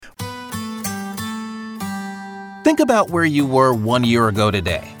Think about where you were 1 year ago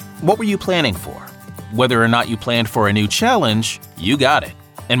today. What were you planning for? Whether or not you planned for a new challenge, you got it.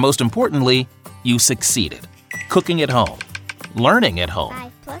 And most importantly, you succeeded. Cooking at home, learning at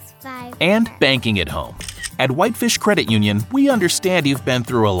home, 5 + 5 and banking at home. At Whitefish Credit Union, we understand you've been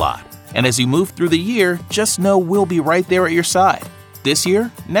through a lot. And as you move through the year, just know we'll be right there at your side. This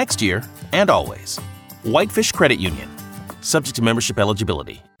year, next year, and always. Whitefish Credit Union. Subject to membership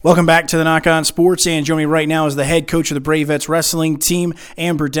eligibility. Welcome back to the Nach On Sports, and joining me right now is the head coach of the Bravettes Wrestling team,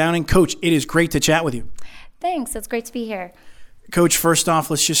 Amber Downing. Coach, it is great to chat with you. Thanks. It's great to be here. Coach, first off,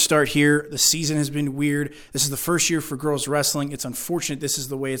 let's just start here. The season has been weird. This is the first year for girls wrestling. It's unfortunate this is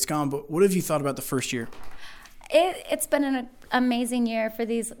the way it's gone, but what have you thought about the first year? It's been an amazing year for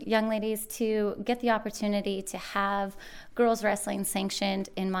these young ladies to get the opportunity to have girls wrestling sanctioned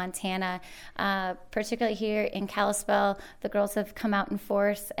in Montana, particularly here in Kalispell. The girls have come out in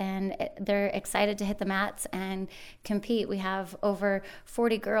force and they're excited to hit the mats and compete. We have over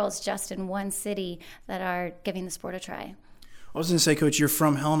 40 girls just in one city that are giving the sport a try. I was going to say, Coach, you're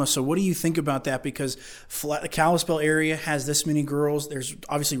from Helena, so what do you think about that? Because the Kalispell area has this many girls. There's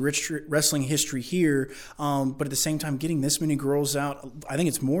obviously rich wrestling history here, but at the same time, getting this many girls out, I think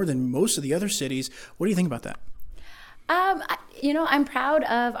it's more than most of the other cities. What do you think about that? I'm proud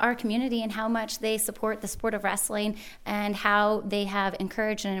of our community and how much they support the sport of wrestling and how they have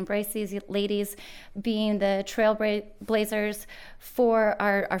encouraged and embraced these ladies being the trailblazers for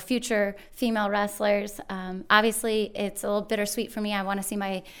our future female wrestlers. Obviously, it's a little bittersweet for me. I want to see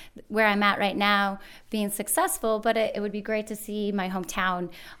where I'm at right now being successful, but it would be great to see my hometown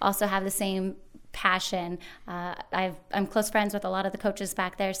also have the same passion. I'm close friends with a lot of the coaches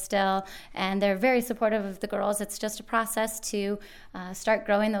back there still, and they're very supportive of the girls. It's just a process to start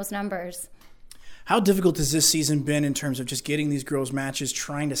growing those numbers. How difficult has this season been in terms of just getting these girls matches,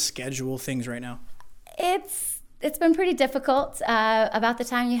 trying to schedule things right now? It's been pretty difficult. About the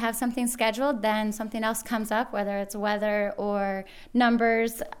time you have something scheduled, then something else comes up, whether it's weather or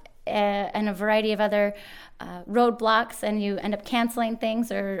numbers and a variety of other roadblocks, and you end up canceling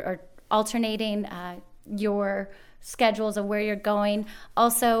things or alternating your schedules of where you're going.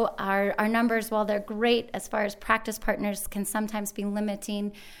 Also, our numbers, while they're great as far as practice partners, can sometimes be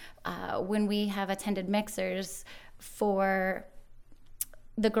limiting when we have attended mixers for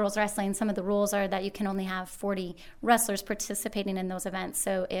the girls wrestling. Some of the rules are that you can only have 40 wrestlers participating in those events.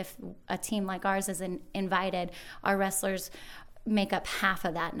 So if a team like ours is invited, our wrestlers make up half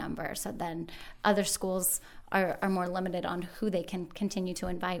of that number. So then other schools are more limited on who they can continue to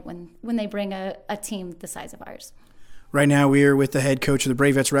invite when they bring a team the size of ours. Right now we are with the head coach of the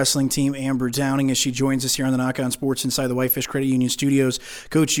Bravettes Wrestling team, Amber Downing, as she joins us here on the Nach On Sports inside the Whitefish Credit Union studios.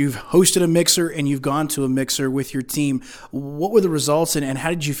 Coach, you've hosted a mixer and you've gone to a mixer with your team. What were the results and how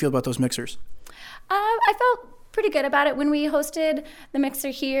did you feel about those mixers? I felt pretty good about it. When we hosted the mixer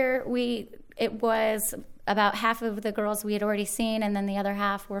here, it was about half of the girls we had already seen, and then the other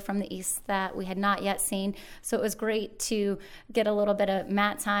half were from the east that we had not yet seen. So it was great to get a little bit of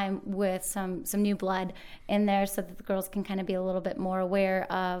mat time with some new blood in there so that the girls can kind of be a little bit more aware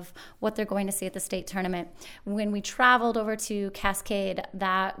of what they're going to see at the state tournament. When we traveled over to Cascade,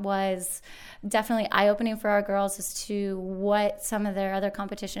 that was definitely eye-opening for our girls as to what some of their other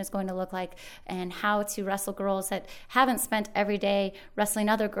competition is going to look like and how to wrestle girls that haven't spent every day wrestling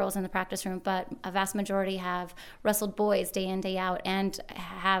other girls in the practice room, but a vast majority have wrestled boys day in, day out, and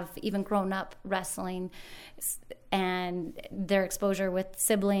have even grown up wrestling, and their exposure with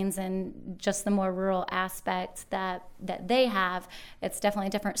siblings and just the more rural aspects that they have. It's definitely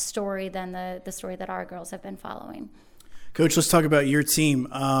a different story than the story that our girls have been following. Coach, let's talk about your team.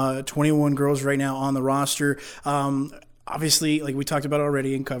 21 girls right now on the roster. Obviously, like we talked about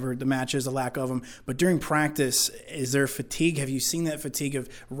already and covered the matches, the lack of them. But during practice, is there fatigue? Have you seen that fatigue of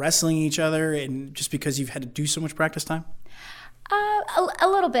wrestling each other and just because you've had to do so much practice time? A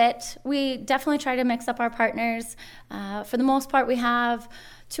little bit. We definitely try to mix up our partners. For the most part, we have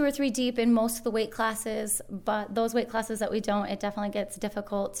 2 or 3 deep in most of the weight classes, but those weight classes that we don't, it definitely gets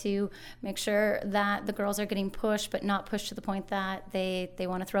difficult to make sure that the girls are getting pushed, but not pushed to the point that they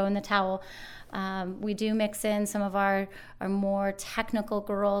want to throw in the towel. We do mix in some of our more technical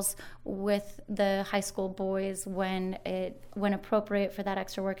girls with the high school boys when appropriate for that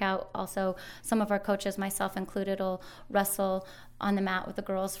extra workout. Also, some of our coaches, myself included, will wrestle on the mat with the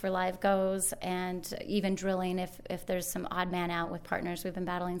girls for live goes and even drilling if there's some odd man out with partners. We've been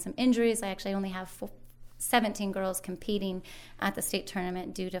battling some injuries. I actually only have 17 girls competing at the state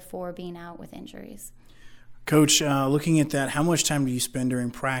tournament due to 4 being out with injuries. Coach, looking at that, how much time do you spend during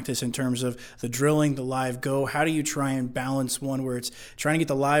practice in terms of the drilling, the live go? How do you try and balance one where it's trying to get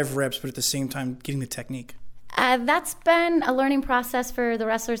the live reps, but at the same time getting the technique? That's been a learning process for the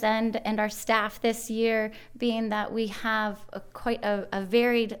wrestlers and our staff this year, being that we have quite a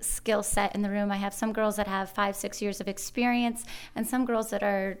varied skill set in the room. I have some girls that have 5-6 years of experience and some girls that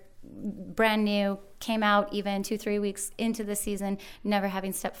are brand new, came out even 2-3 weeks into the season, never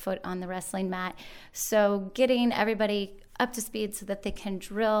having stepped foot on the wrestling mat. So getting everybody up to speed so that they can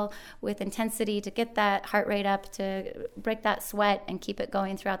drill with intensity to get that heart rate up, to break that sweat and keep it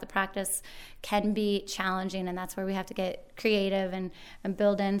going throughout the practice can be challenging, and that's where we have to get creative and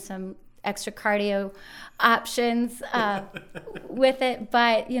build in some extra cardio options with it.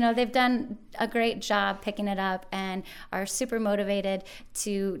 But, they've done a great job picking it up and are super motivated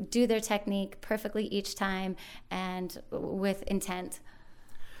to do their technique perfectly each time and with intent.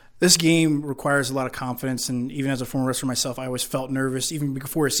 This game requires a lot of confidence, and even as a former wrestler myself, I always felt nervous, even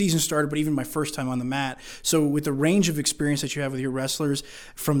before a season started, but even my first time on the mat. So with the range of experience that you have with your wrestlers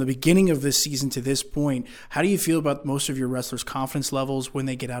from the beginning of this season to this point, how do you feel about most of your wrestlers' confidence levels when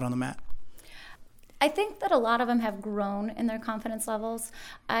they get out on the mat? I think that a lot of them have grown in their confidence levels.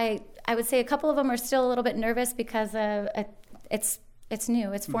 I would say a couple of them are still a little bit nervous because it's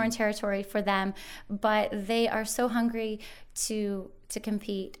new, it's foreign territory for them, but they are so hungry to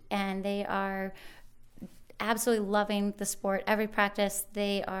compete, and they are absolutely loving the sport. Every practice,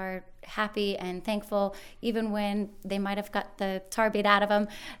 they are happy and thankful. Even when they might have got the tar beat out of them,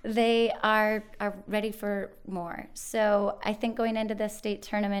 they are ready for more. So I think going into this state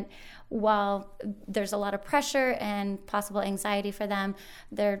tournament, while there's a lot of pressure and possible anxiety for them,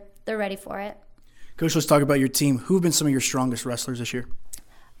 they're ready for it. Coach, let's talk about your team. Who have been some of your strongest wrestlers this year?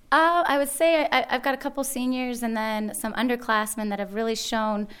 I would say I've got a couple seniors and then some underclassmen that have really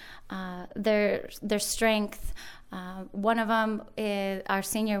shown their strength. One of them is our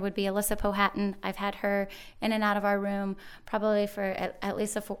senior would be Alyssa Powhatan. I've had her in and out of our room probably for at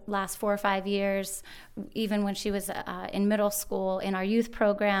least the last 4 or 5 years, even when she was in middle school in our youth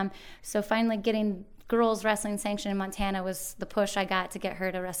program. So finally getting girls wrestling sanctioned in Montana was the push I got to get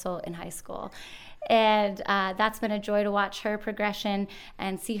her to wrestle in high school. And that's been a joy to watch her progression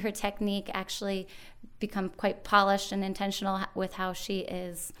and see her technique actually become quite polished and intentional with how she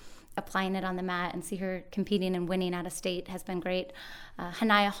is applying it on the mat, and see her competing and winning out of state has been great.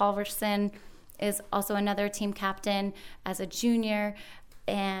 Hanaya Halverson is also another team captain as a junior,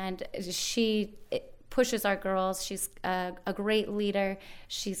 and she pushes our girls. She's a great leader.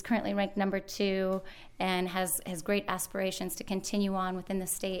 She's currently ranked number 2 and has great aspirations to continue on within the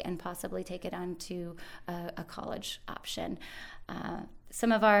state and possibly take it on to a college option.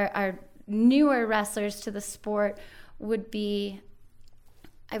 Some of our newer wrestlers to the sport would be,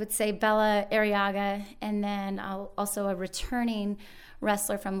 I would say, Bella Arriaga, and then also a returning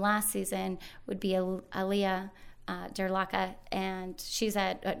wrestler from last season would be Aaliyah Derlaka, and she's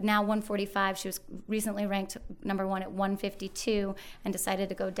at now 145. She was recently ranked number 1 at 152 and decided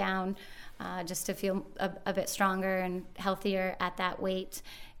to go down just to feel a bit stronger and healthier at that weight.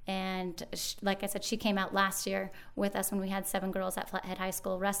 And like I said, she came out last year with us when we had 7 girls at Flathead High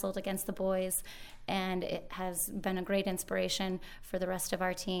School, wrestled against the boys, and it has been a great inspiration for the rest of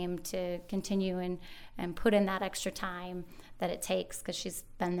our team to continue and put in that extra time that it takes, because she's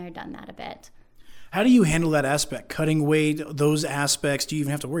been there, done that a bit. How do you handle that aspect, cutting weight, those aspects? Do you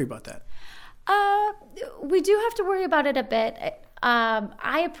even have to worry about that? We do have to worry about it a bit.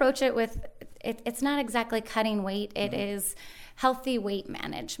 I approach it with, it's not exactly cutting weight. It is healthy weight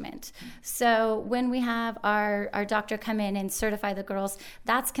management. So when we have our doctor come in and certify the girls,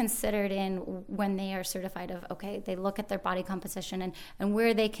 that's considered in when they are certified of, okay, they look at their body composition and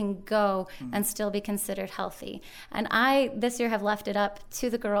where they can go and still be considered healthy. And I, this year, have left it up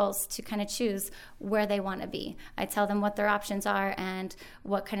to the girls to kind of choose where they want to be. I tell them what their options are and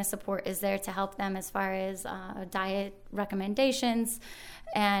what kind of support is there to help them as far as diet recommendations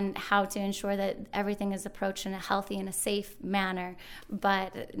and how to ensure that everything is approached in a healthy and a safe manner.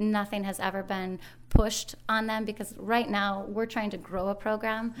 But nothing has ever been pushed on them, because right now we're trying to grow a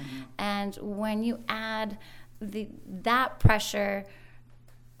program. And when you add that pressure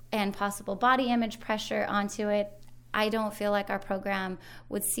and possible body image pressure onto it, I don't feel like our program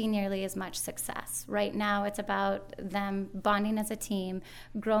would see nearly as much success. Right now, it's about them bonding as a team,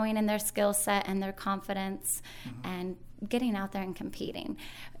 growing in their skill set and their confidence, and getting out there and competing.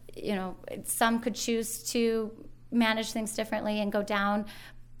 You know, some could choose to manage things differently and go down,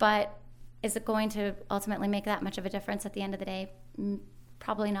 but is it going to ultimately make that much of a difference at the end of the day?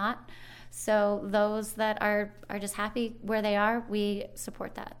 Probably not. So those that are just happy where they are, we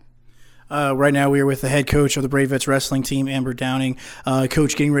support that. Right now, we are with the head coach of the Bravettes Wrestling team, Amber Downing.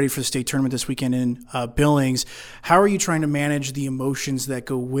 Coach, getting ready for the state tournament this weekend in Billings. How are you trying to manage the emotions that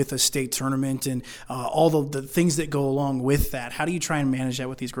go with a state tournament and all the things that go along with that? How do you try and manage that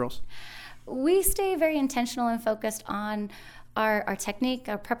with these girls? We stay very intentional and focused on our technique,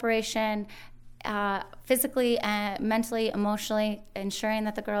 our preparation, physically, mentally, emotionally, ensuring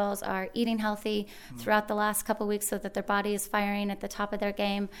that the girls are eating healthy throughout the last couple weeks so that their body is firing at the top of their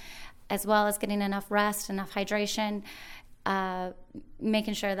game, as well as getting enough rest, enough hydration,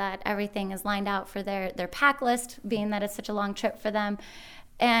 making sure that everything is lined out for their pack list, being that it's such a long trip for them,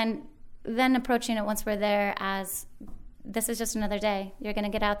 and then approaching it once we're there as this is just another day. You're going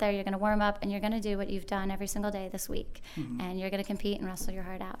to get out there, you're going to warm up, and you're going to do what you've done every single day this week. And you're going to compete and wrestle your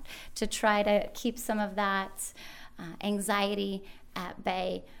heart out to try to keep some of that anxiety at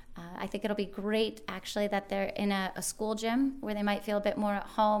bay. I think it'll be great, actually, that they're in a school gym where they might feel a bit more at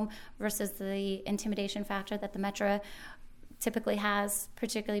home versus the intimidation factor that the Metro typically has,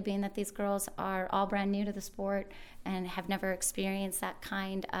 particularly being that these girls are all brand new to the sport and have never experienced that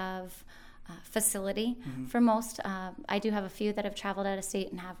kind of facility. For most. I do have a few that have traveled out of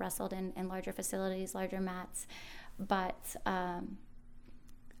state and have wrestled in larger facilities, larger mats. But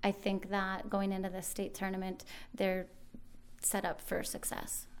I think that going into the state tournament, they're set up for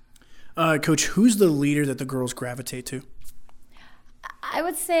success. Coach, who's the leader that the girls gravitate to? I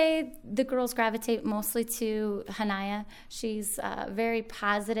would say the girls gravitate mostly to Hanaya. She's very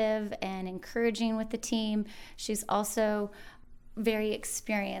positive and encouraging with the team. She's also very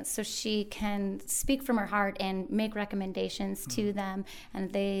experienced, so she can speak from her heart and make recommendations to them,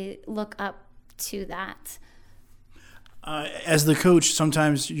 and they look up to that. As the coach,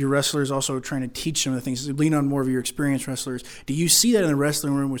 sometimes your wrestlers also trying to teach some of the things, lean on more of your experienced wrestlers. Do you see that in the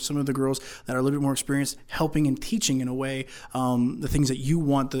wrestling room with some of the girls that are a little bit more experienced, helping and teaching in a way the things that you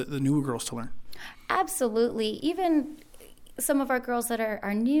want the newer girls to learn? Absolutely. Even some of our girls that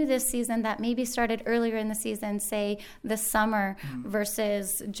are new this season that maybe started earlier in the season, say this summer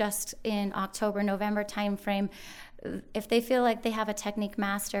versus just in October, November timeframe, if they feel like they have a technique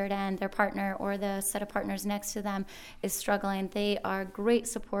mastered and their partner or the set of partners next to them is struggling, they are great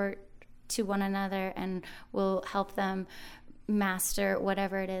support to one another and will help them master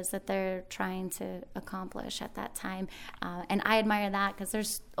whatever it is that they're trying to accomplish at that time. And I admire that because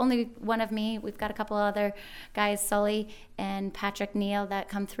there's only one of me. We've got a couple other guys, Sully and Patrick Neal, that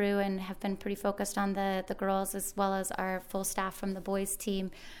come through and have been pretty focused on the girls as well as our full staff from the boys team.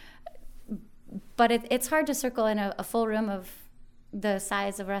 But it's hard to circle in a full room of the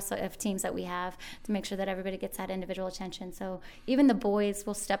size of teams that we have to make sure that everybody gets that individual attention. So even the boys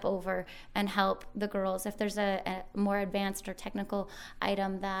will step over and help the girls. If there's a more advanced or technical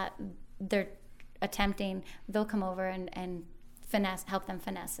item that they're attempting, they'll come over and help them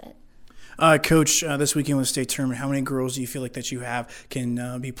finesse it. Coach, this weekend with the state tournament, how many girls do you feel like that you have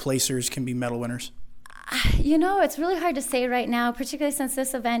can be placers, can be medal winners? You know, it's really hard to say right now, particularly since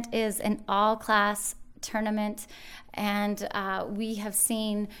this event is an all-class tournament, and we have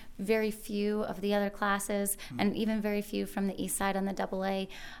seen very few of the other classes and even very few from the east side on the AA.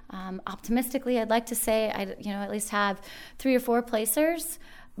 Optimistically, I'd like to say at least have 3 or 4 placers,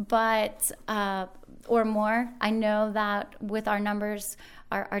 but or more. I know that with our numbers,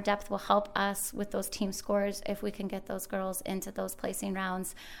 our depth will help us with those team scores if we can get those girls into those placing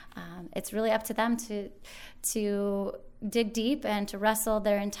rounds. It's really up to them to dig deep and to wrestle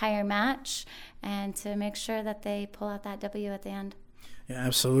their entire match and to make sure that they pull out that W at the end. Yeah,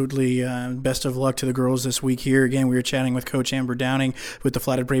 absolutely. Best of luck to the girls this week here. Again, we were chatting with Coach Amber Downing with the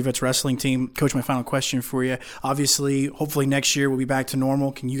Flathead Bravettes Wrestling team. Coach, my final question for you. Obviously, hopefully next year we'll be back to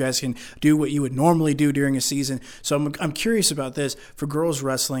normal. You guys can do what you would normally do during a season. So I'm curious about this. For girls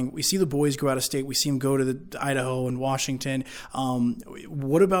wrestling, we see the boys go out of state. We see them go to the Idaho and Washington.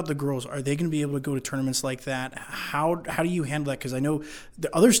 What about the girls? Are they going to be able to go to tournaments like that? How do you handle that? Because I know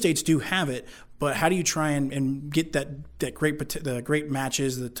the other states do have it, but how do you try and get the great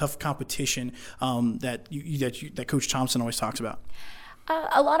matches, the tough competition that Coach Thompson always talks about?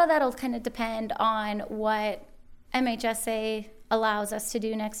 A lot of that will kind of depend on what MHSA allows us to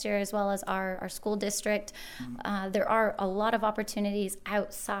do next year, as well as our school district. There are a lot of opportunities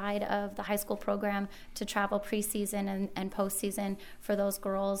outside of the high school program to travel preseason and postseason for those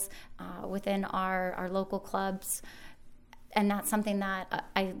girls within our local clubs. And that's something that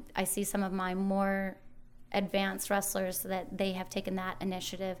I see some of my more advanced wrestlers that they have taken that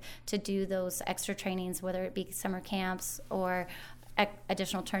initiative to do those extra trainings, whether it be summer camps or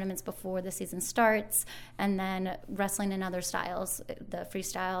additional tournaments before the season starts, and then wrestling in other styles, the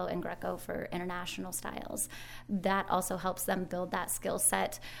freestyle and Greco for international styles. That also helps them build that skill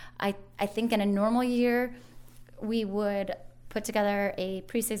set. I think in a normal year, we would put together a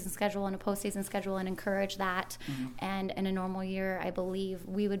preseason schedule and a postseason schedule and encourage that. Mm-hmm. And in a normal year, I believe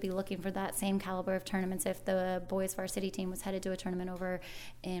we would be looking for that same caliber of tournaments. If the boys varsity team was headed to a tournament over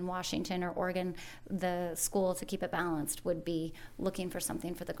in Washington or Oregon, the school, to keep it balanced, would be looking for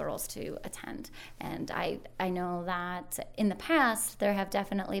something for the girls to attend. And I know that in the past, there have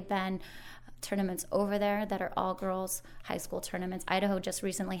definitely been tournaments over there that are all-girls high school tournaments. Idaho just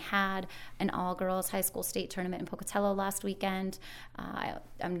recently had an all-girls high school state tournament in Pocatello last weekend.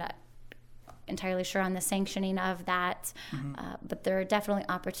 I'm not entirely sure on the sanctioning of that, but there are definitely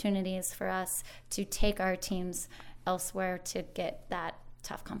opportunities for us to take our teams elsewhere to get that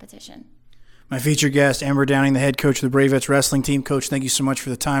tough competition. My featured guest, Amber Downing, the head coach of the Bravettes wrestling team. Coach, thank you so much for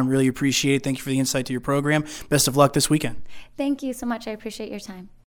the time. Really appreciate it. Thank you for the insight to your program. Best of luck this weekend. Thank you so much. I appreciate your time.